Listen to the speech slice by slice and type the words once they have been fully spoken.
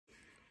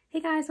Hey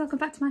guys, welcome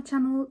back to my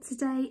channel.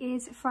 Today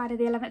is Friday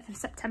the 11th of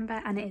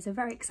September and it is a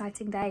very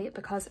exciting day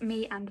because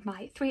me and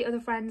my 3 other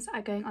friends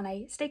are going on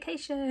a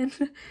staycation.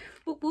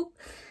 Whoop whoop.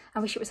 I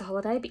wish it was a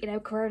holiday, but you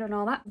know, Corona and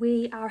all that.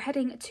 We are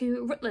heading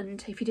to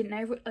Rutland. If you didn't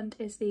know, Rutland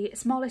is the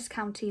smallest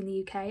county in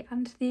the UK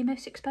and the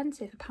most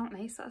expensive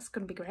apparently, so that's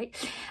going to be great.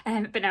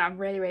 But no, I'm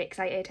really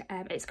excited.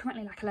 It's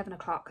currently like 11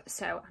 o'clock,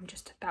 so I'm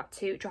just about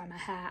to dry my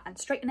hair and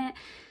straighten it,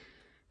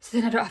 so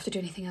then I don't have to do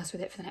anything else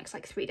with it for the next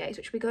like 3 days,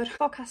 which will be good.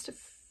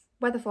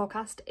 Weather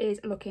forecast is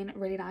looking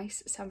really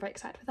nice, so I'm very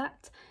excited for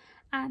that.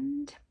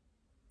 And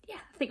yeah,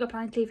 I think we're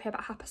planning to leave here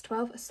about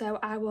 12:30, so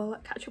I will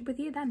catch up with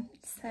you then.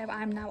 So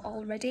I'm now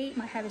all ready.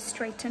 My hair is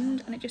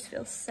straightened and it just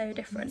feels so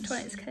different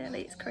when it's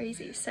curly. It's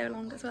crazy. It's so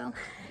long as well.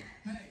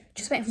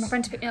 Just waiting for my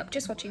friend to pick me up,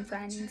 just watching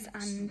Friends,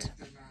 and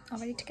all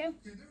ready to go.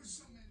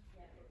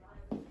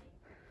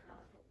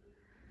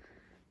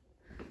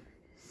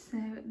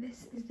 So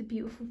this is the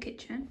beautiful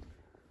kitchen,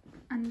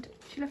 and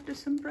she left us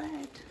some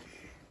bread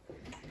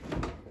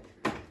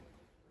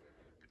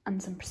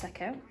and some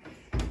Prosecco,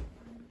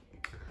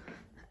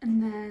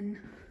 and then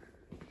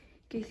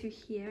go through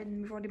here,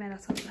 and we've already made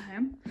ourselves at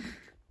home.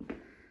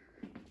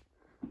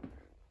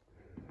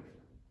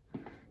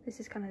 This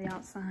is kind of the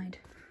outside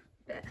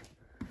bit,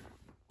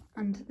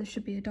 and there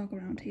should be a dog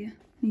around here.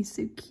 He's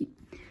so cute.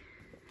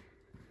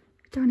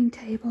 Dining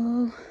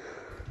table,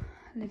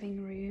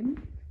 living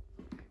room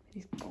with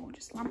these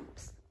gorgeous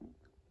lamps.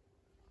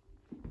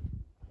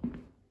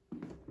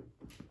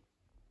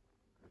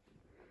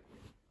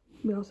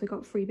 We also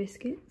got free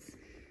biscuits,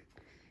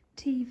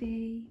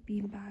 TV,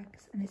 bean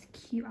bags, and this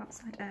cute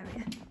outside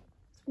area as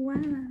well.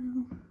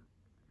 And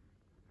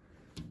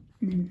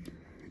then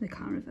the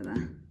car over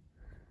there.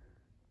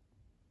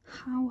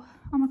 How?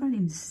 Oh my god, I didn't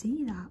even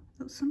see that.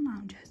 Those sun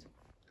lounges.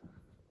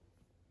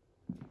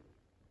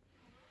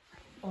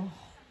 Oh,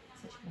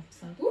 such an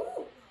episode.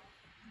 Ooh!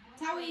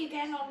 Towie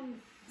again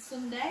on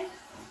Sunday.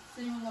 Does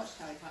anyone watch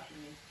Towie apart from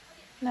you?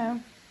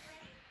 No.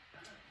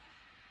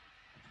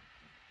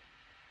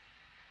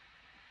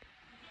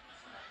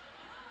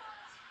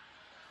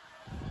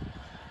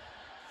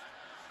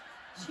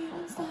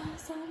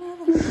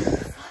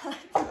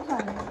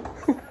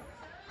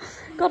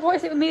 God, what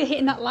is it with me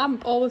hitting that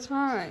lamp all the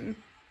time?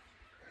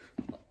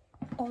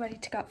 All ready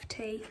to go out for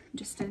tea,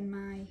 just in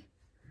my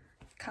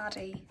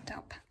cardi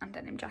top and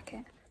denim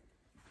jacket,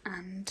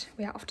 and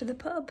we are off to the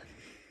pub.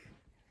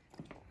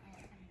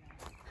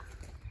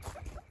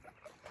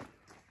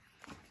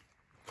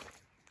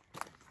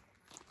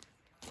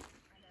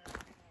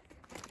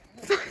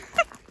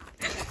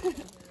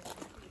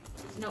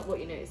 Not what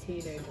you know, it's who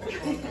you know.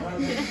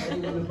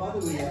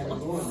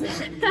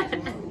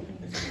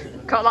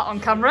 Got that on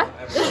camera.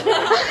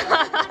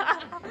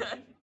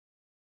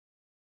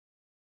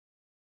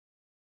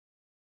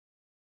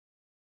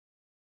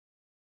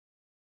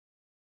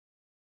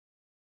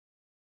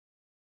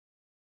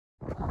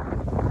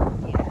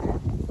 Yeah,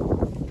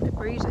 a bit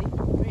breezy.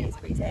 It is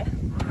breezy.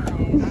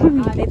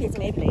 Maybe it's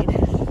Maybelline.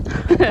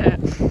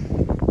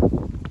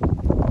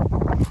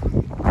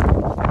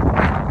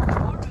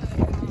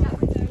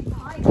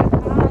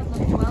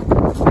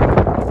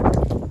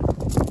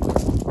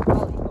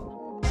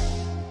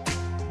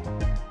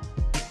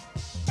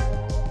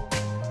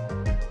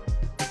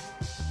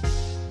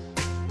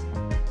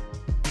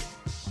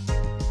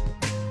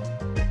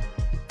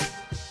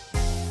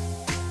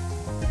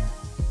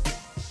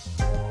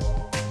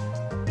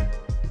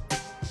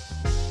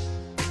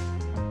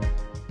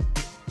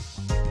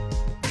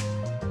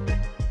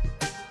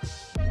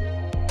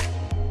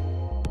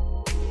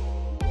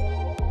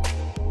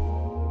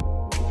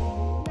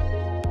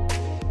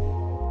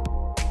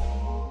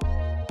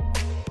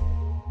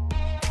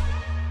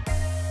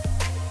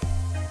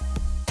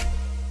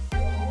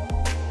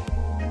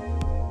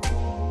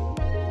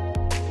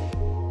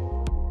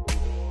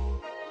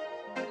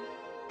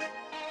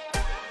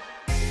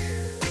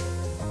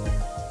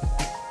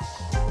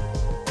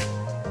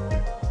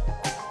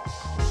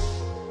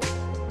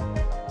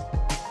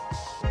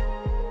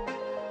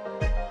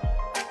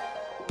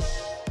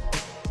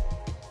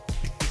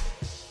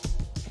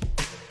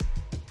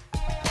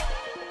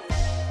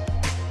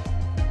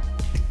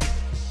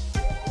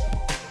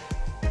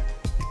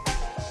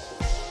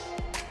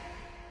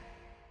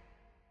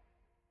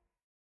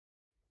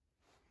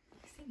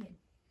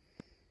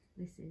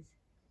 This is.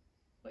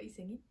 What are you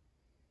singing?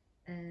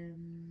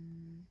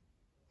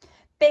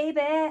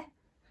 Baby,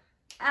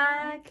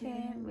 I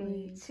can't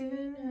wait to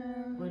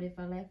know. What if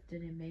I left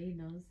and it made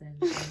no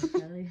sense?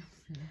 I'll tell you.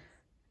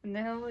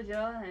 No, with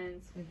your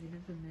hands. Have you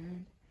never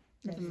mind?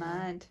 Never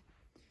mind.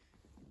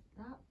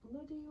 That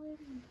bloody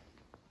wind.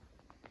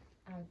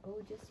 Our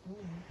gorgeous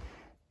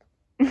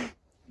moon.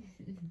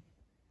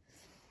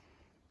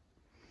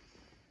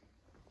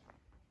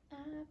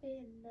 I've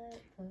been up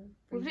for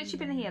We've literally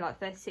been here like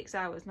 36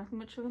 hours. Nothing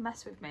much of a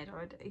mess we've made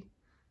already.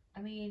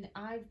 I mean,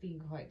 I've been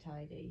quite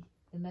tidy.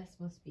 The mess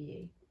must be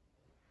you.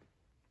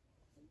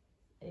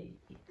 Hey.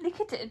 Look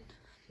at it.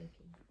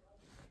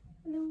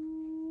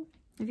 Hello.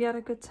 Have you had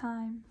a good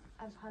time?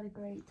 I've had a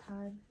great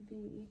time for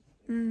beauty.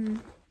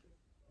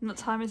 What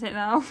time is it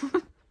now?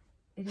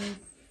 It is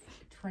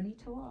 20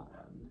 to 1.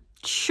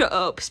 Shut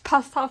up, it's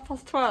past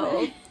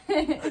 12:30.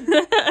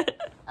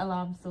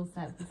 Alarm still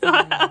set for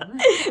 7 a.m.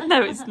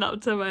 No, it's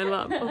not to my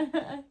alarm.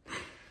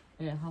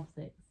 Yeah,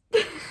 6:30.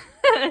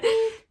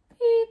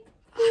 Beep.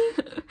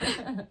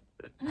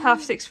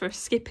 6:30 for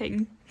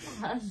skipping.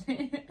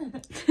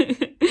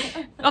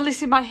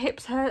 Honestly, my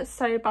hips hurt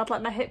so bad,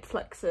 like my hip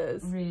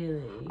flexors.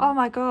 Really? Oh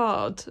my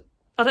god.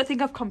 I don't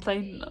think I've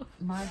complained enough.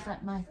 Mine's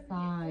like my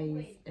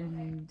thighs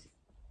and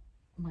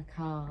my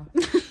car.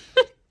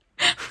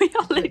 We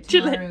are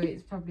literally... Tomorrow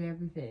it's probably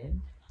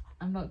everything.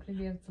 I'm not going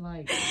to be able to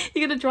like...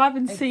 You're going to drive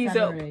and seize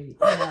up.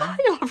 Yeah.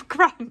 You'll have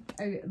cramp.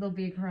 Oh, there'll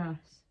be a crash.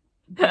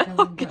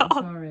 Oh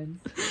god.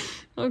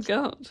 Oh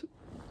god.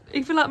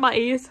 Even like my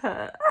ears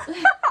hurt.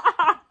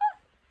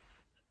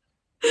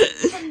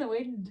 From the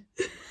wind.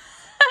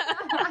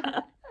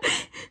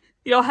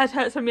 Your head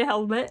hurts from your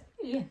helmet.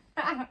 Yeah.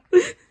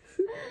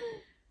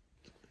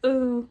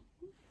 Oh.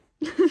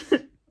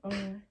 Oh,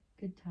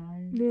 good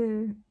time.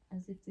 Yeah.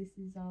 As if this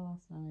is our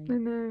last night. I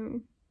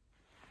know.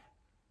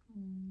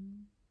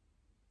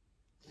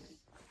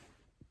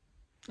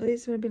 At least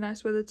it's going to be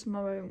nice weather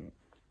tomorrow.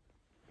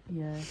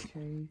 Yeah,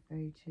 true.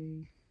 Very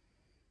true.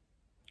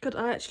 God,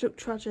 I actually look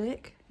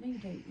tragic. No, you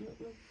don't. You look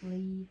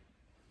lovely.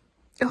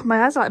 Oh,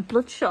 my eyes are like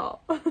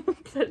bloodshot. I'm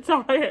so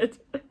tired.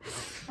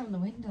 From the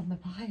wind on the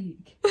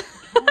bike.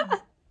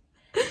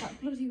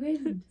 That bloody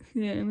wind.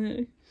 Yeah, I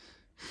know.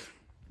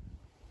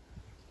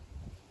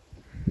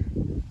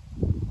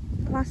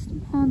 Last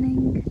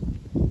morning.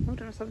 Oh, I don't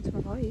know what's happened to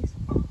my voice.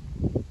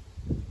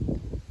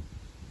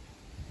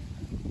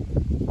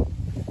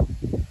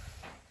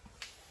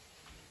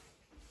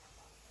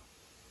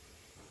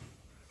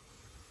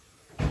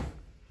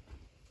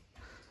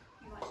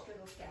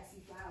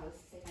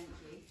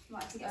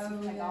 To get some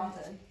in the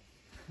garden.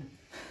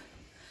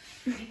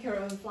 Pick her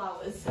own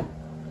flowers.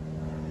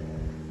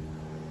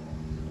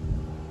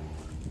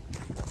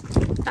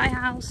 Bye,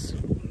 house.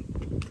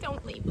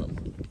 Don't leave them.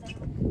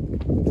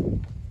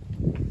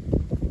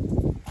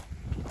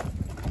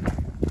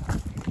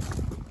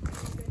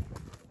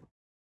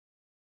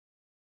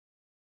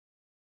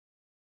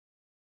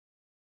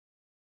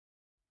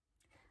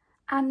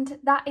 And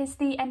that is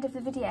the end of the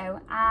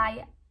video.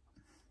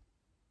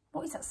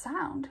 What is that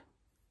sound?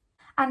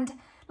 And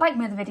like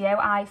my other video,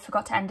 I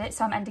forgot to end it,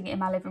 so I'm ending it in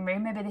my living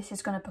room. Maybe this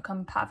is going to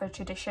become part of a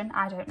tradition,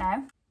 I don't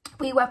know.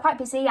 We were quite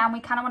busy and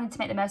we kind of wanted to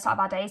make the most out of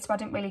our day, so I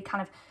didn't really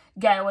kind of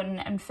go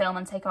and film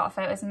and take a lot of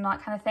photos and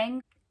that kind of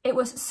thing. It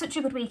was such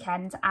a good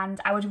weekend and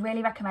I would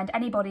really recommend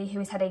anybody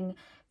who is heading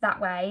that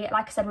way.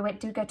 Like I said, we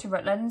did go to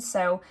Rutland,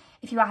 so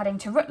if you are heading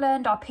to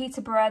Rutland or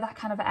Peterborough, that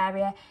kind of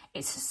area,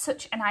 it's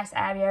such a nice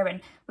area.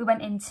 And we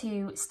went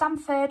into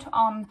Stamford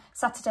on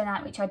Saturday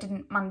night, which I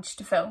didn't manage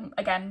to film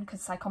again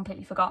because I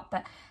completely forgot,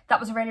 but that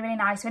was really, really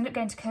nice. We ended up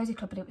going to Cozy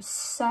Club, but it was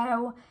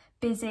so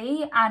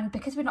busy, and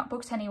because we're not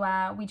booked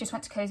anywhere, we just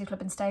went to Cozy Club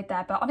and stayed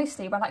there. But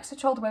honestly, we're like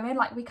such old women,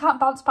 like we can't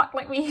bounce back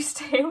like we used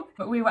to.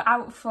 But we were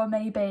out for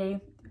maybe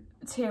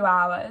 2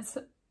 hours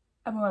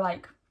and we were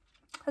like,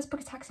 let's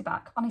book a taxi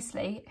back.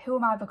 Honestly, who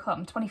am I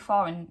become?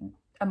 24 in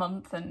a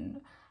month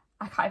and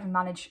I can't even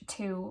manage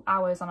 2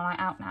 hours on a night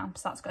out now,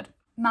 so that's good.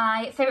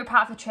 My favourite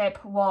part of the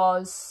trip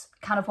was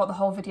kind of what the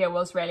whole video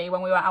was really,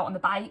 when we were out on the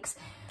bikes.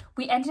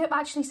 We ended up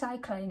actually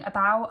cycling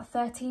about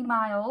 13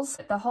 miles.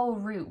 The whole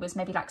route was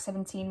maybe like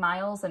 17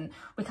 miles and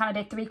we kind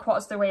of did 3/4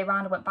 of the way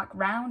around and went back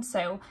round.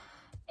 So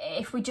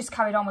if we just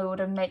carried on, we would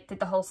have did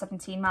the whole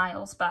 17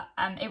 miles. But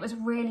it was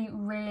really,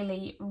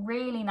 really,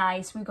 really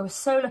nice. We were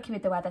so lucky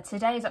with the weather.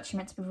 Today is actually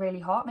meant to be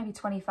really hot, maybe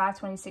 25,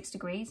 26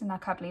 degrees. And I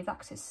can't believe that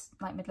because it's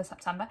like middle of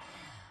September.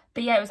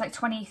 But yeah, it was like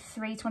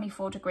 23,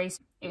 24 degrees.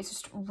 It was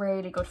just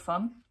really good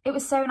fun. It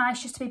was so nice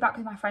just to be back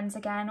with my friends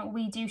again.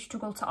 We do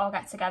struggle to all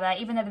get together.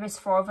 Even though there is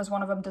 4 of us,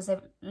 one of them does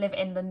live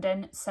in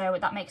London. So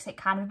that makes it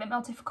kind of a bit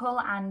more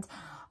difficult. And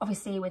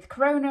obviously with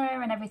Corona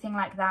and everything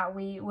like that,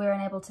 we were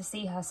unable to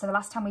see her. So the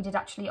last time we did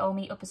actually all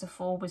meet up as a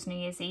 4 was New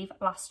Year's Eve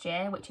last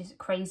year, which is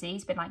crazy.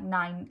 It's been like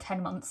 9,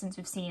 10 months since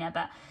we've seen her.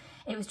 But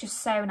it was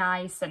just so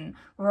nice. And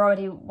we're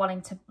already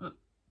wanting to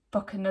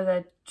book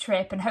another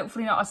trip, and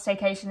hopefully not a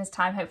staycation this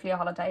time, hopefully a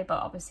holiday, but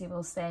obviously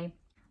we'll see.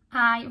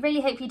 I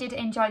really hope you did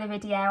enjoy the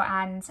video,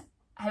 and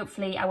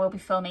hopefully I will be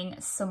filming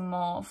some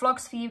more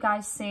vlogs for you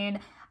guys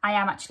soon. I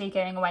am actually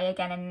going away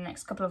again in the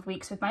next couple of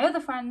weeks with my other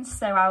friends,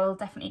 so I will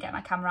definitely get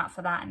my camera out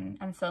for that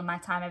and film my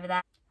time over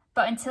there.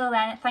 But until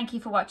then, thank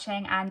you for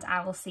watching and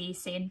I will see you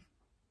soon.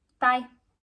 Bye.